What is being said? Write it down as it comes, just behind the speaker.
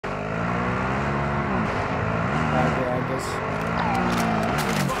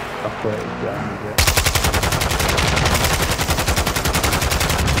guns. Operated ground, is it?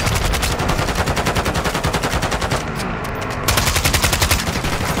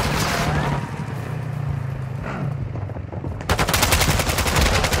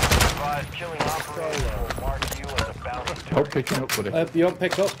 Oh, picking up, buddy. You want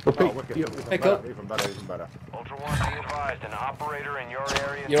pick up? Pick up. Even better, even better. Ultra One, be advised, an operator in your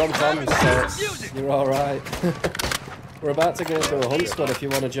area. You're on comms, so you're alright. We're about to go to a hunt squad if you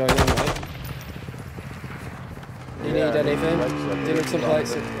want to join in, mate. Do you need anything? Do you need some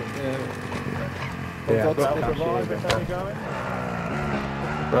plates? Yeah, Well, provide if any going.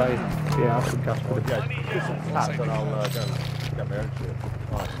 right. Yeah, I'll some cash for the Yeah, get some cash and I'll go and get my own shit.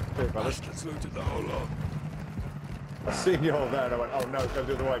 Alright, cheers, brothers. Bastards looted the whole lot. I seen you all there and I went, oh no, go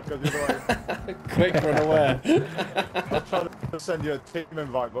the other way, go the other way. Quick, run away. I was trying to send you a team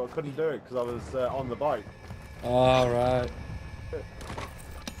invite, but I couldn't do it because I was on the bike. Alright.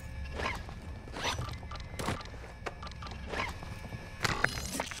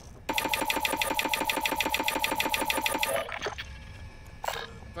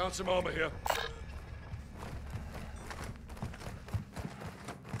 Found some armor here.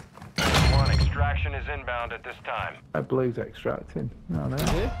 Extraction is inbound at this time. That blue's extracting. No, no.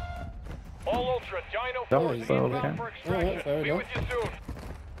 Yeah. All Ultra, Dino That 4 was is well, inbound okay. for extraction. Alright, fair Be enough. with you soon.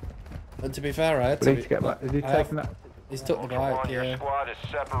 And to be fair, I had We to need to get back. Is he taking that? He's took the Ultra bike, One, your yeah. squad is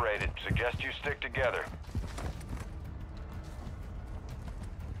separated. Suggest you stick together.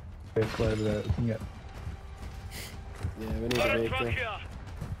 Vehicle over there. We can get. Yeah, we need a vehicle.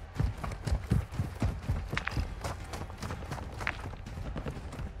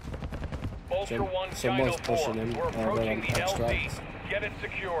 Ultra One, Someone's Dino 4. pushing him We're over approaching on the LZ. extracts. Get it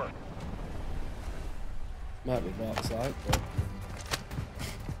secure. Might be dark side, but.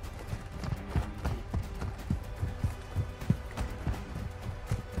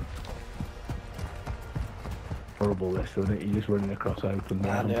 Horrible this, isn't it? You're just running across open I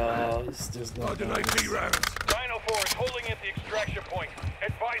ground. know, it's just not Underlay nice. B rounds. Dino 4 is holding at the extraction point.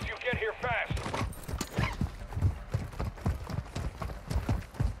 Advise you get here fast.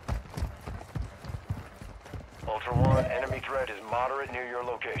 Ultra One, enemy threat is moderate near your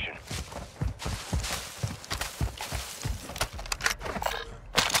location.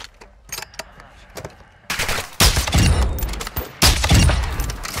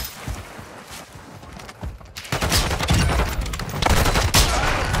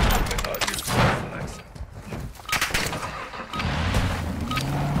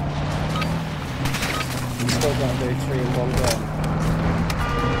 Still got to do 3 in one go.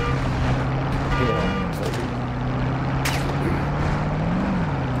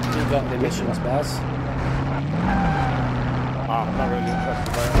 You got the missions, Baz? I'm not really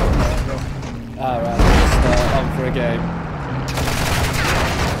interested by it. Alright, just on for a game.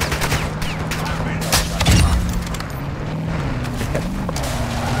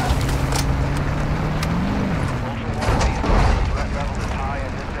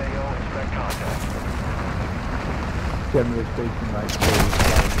 Generally speaking, like,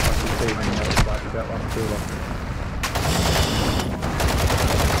 you don't want too long.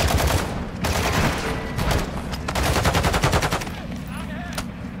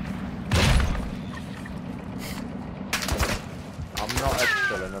 I'm not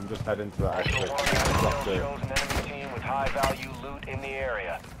exfilling, I'm just heading to that exit. Shows an enemy team with high value loot in the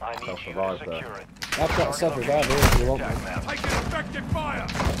area. I need you to secure it. I've got a self-revive here if you want one. Taking effective fire!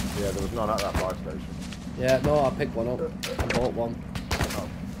 Yeah, there was none at that fire station. Yeah, no, I picked one up. I bought one.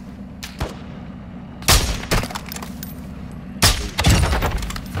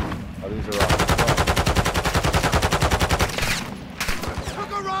 Oh, these are right.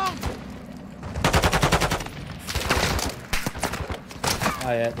 Took a round!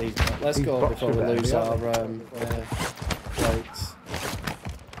 Ah, yeah, these. Let's These go before we boxes lose there, our yeah. plates.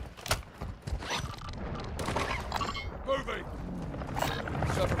 Moving!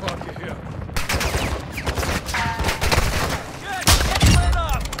 Self-revive you here.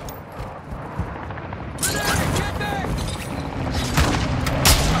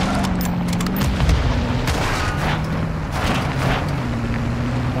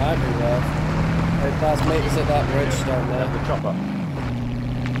 Might be well. Hey, Baz, meet us at that bridge down The there. chopper.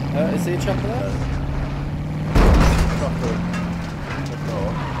 Is he a chopper there? Chopper.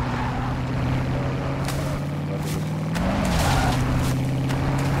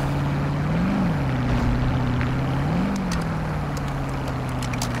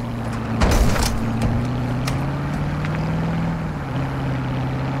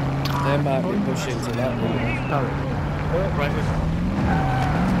 They might be pushing to that one.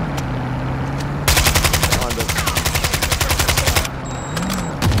 Behind us.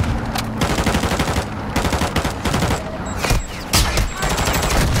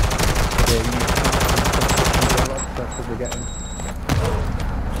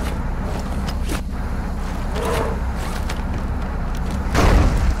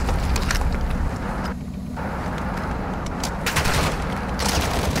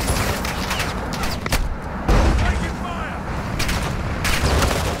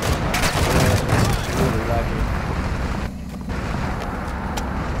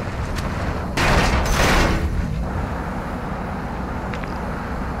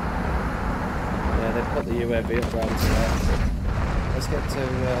 vehicle ground to there. Let's get to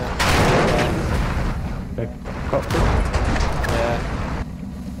Big cockpit. yeah.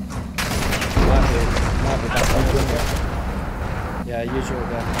 Might be back on here. Yeah, usual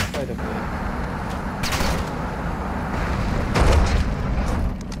gun. Straight up here.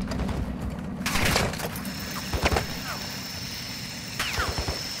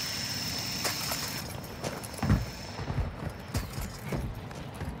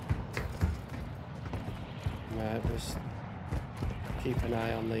 Right, just keep an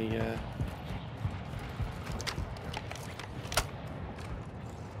eye on the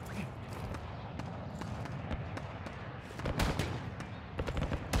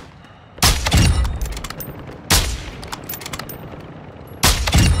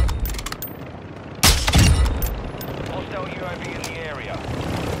Hostile UAV in the area.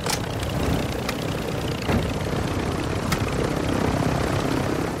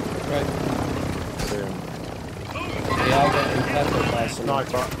 right. We are getting peppered by some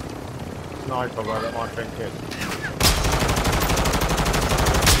Sniper. Sniper, where that might think it.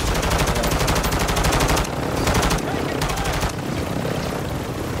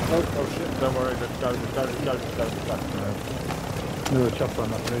 Oh shit, don't worry, just go. Another chopper on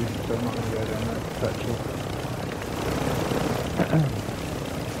that roof, so I'm not going to go down there. Petrol.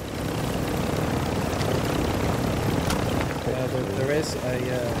 there is a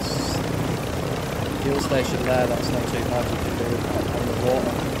fuel station there that's not too bad. You can do it on the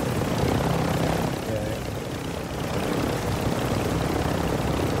water.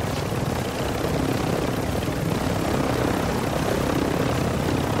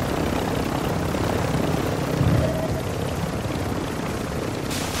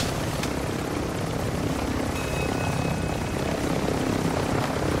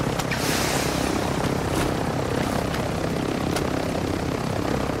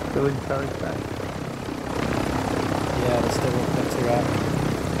 Still in Terry Bay. Yeah, they're still up there to that.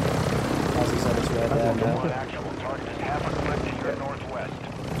 As he said, it's right there now. On actual target is half a click to your northwest.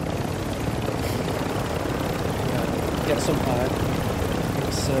 Get some time.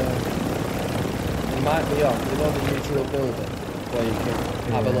 It's it might be on. You know the usual building where you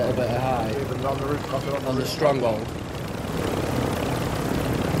can have a little bit of high Even on the roof, on the stronghold.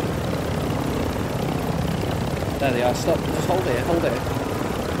 There they are. Stop. Just hold it. Hold it.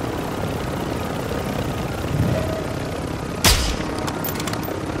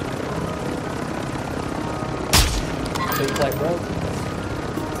 Two-plate road.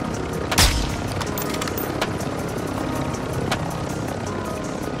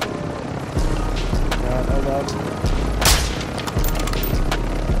 Right, hold on.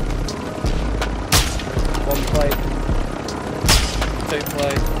 One plate. Two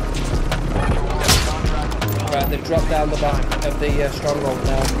plate. Right, they've dropped down the back of the stronghold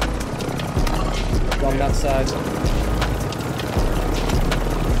now. On that side.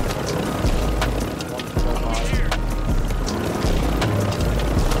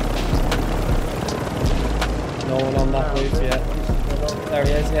 No one on that roof yet. There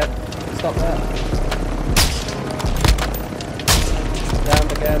he is, yep. Stop there.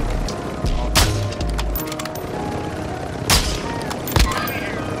 Down again.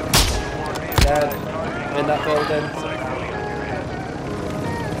 Dead. In that building.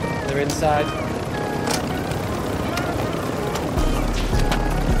 They're inside.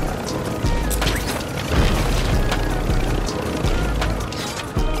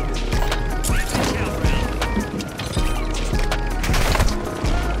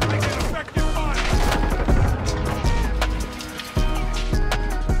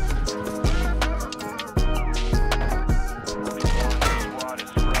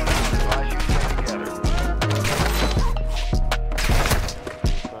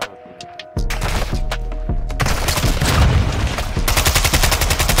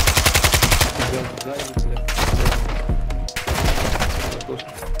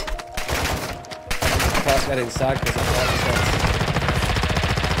 Can't get inside because it's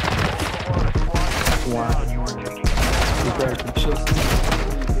Wow. You're broken shit.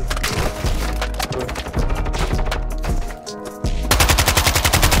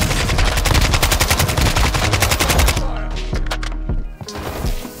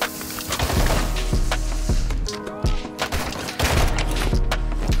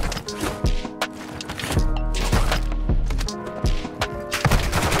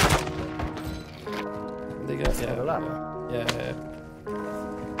 They got, yeah. the left. Yeah.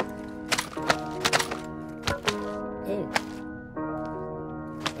 Oh.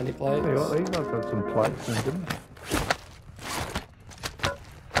 Any plates? Hey, what, these guys got some plates in, didn't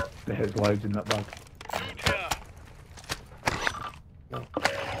they? There's loads in that bag. No.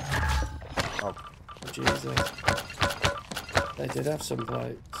 Oh, Jesus. They did have some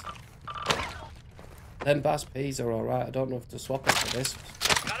plates. Them Bass P's are alright. I don't know if to swap it for this.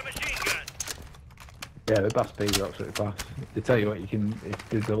 Yeah, the Bass P's are absolutely class. They tell you what, you can, if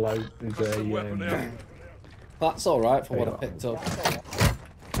there's a load, there's a, That's alright for what I picked up.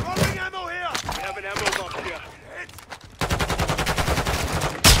 Throwing ammo here! We have an ammo box here.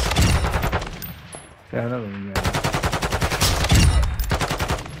 yeah, another one, yeah.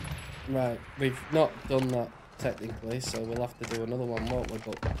 Right, we've not done that technically, so we'll have to do another one, won't we?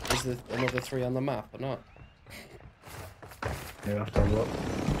 But is there another 3 on the map or not? Yeah, we'll have to have a look.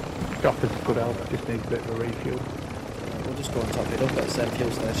 Chopper's good help, just needs a bit of a refuel. Right, we'll just go and top it up at the same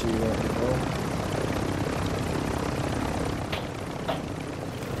fuel station you were at before.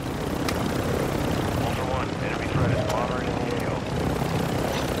 Ultra One, enemy threat is moderate in the AO.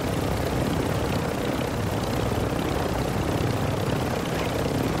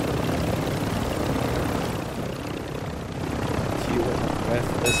 Where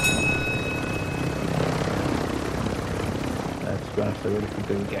for this one? To be honest, I really could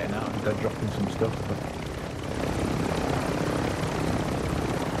do with getting out and then dropping some stuff, but...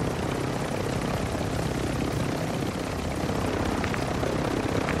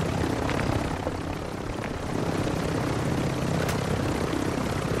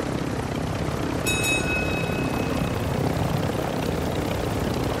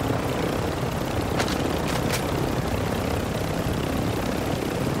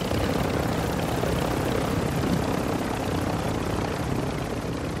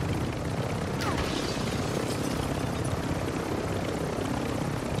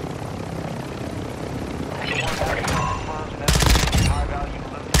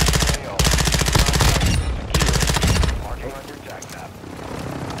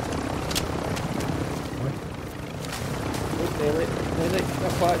 Nearly,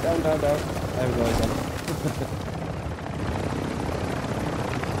 not quite, down. There we go, he's on.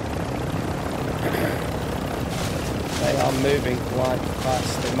 They are moving quite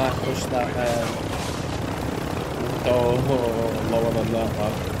fast, they might push that, lower than that,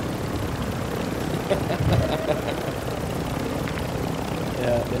 man.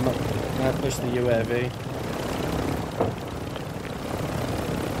 Yeah, they might push the UAV.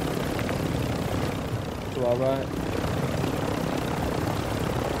 To our right.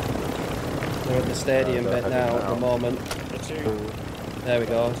 We're at the stadium bit now at the moment. There we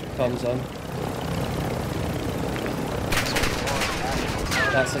go, comms on.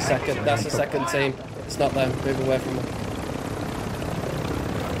 That's the second team. It's not them, move away from them.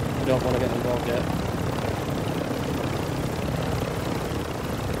 We don't want to get involved yet.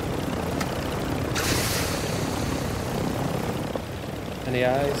 Any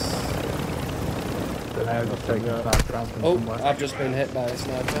eyes? Oh, I've just been hit by a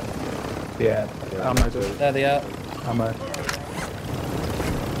sniper. Yeah, ammo. There they are. Ammo.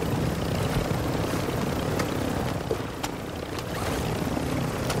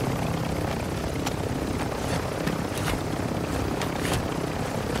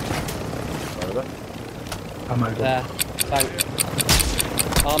 Ammo. There. Tank.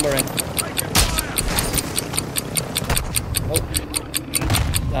 Armouring. Oh.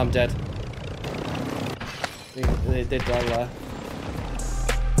 I'm dead. They did well there.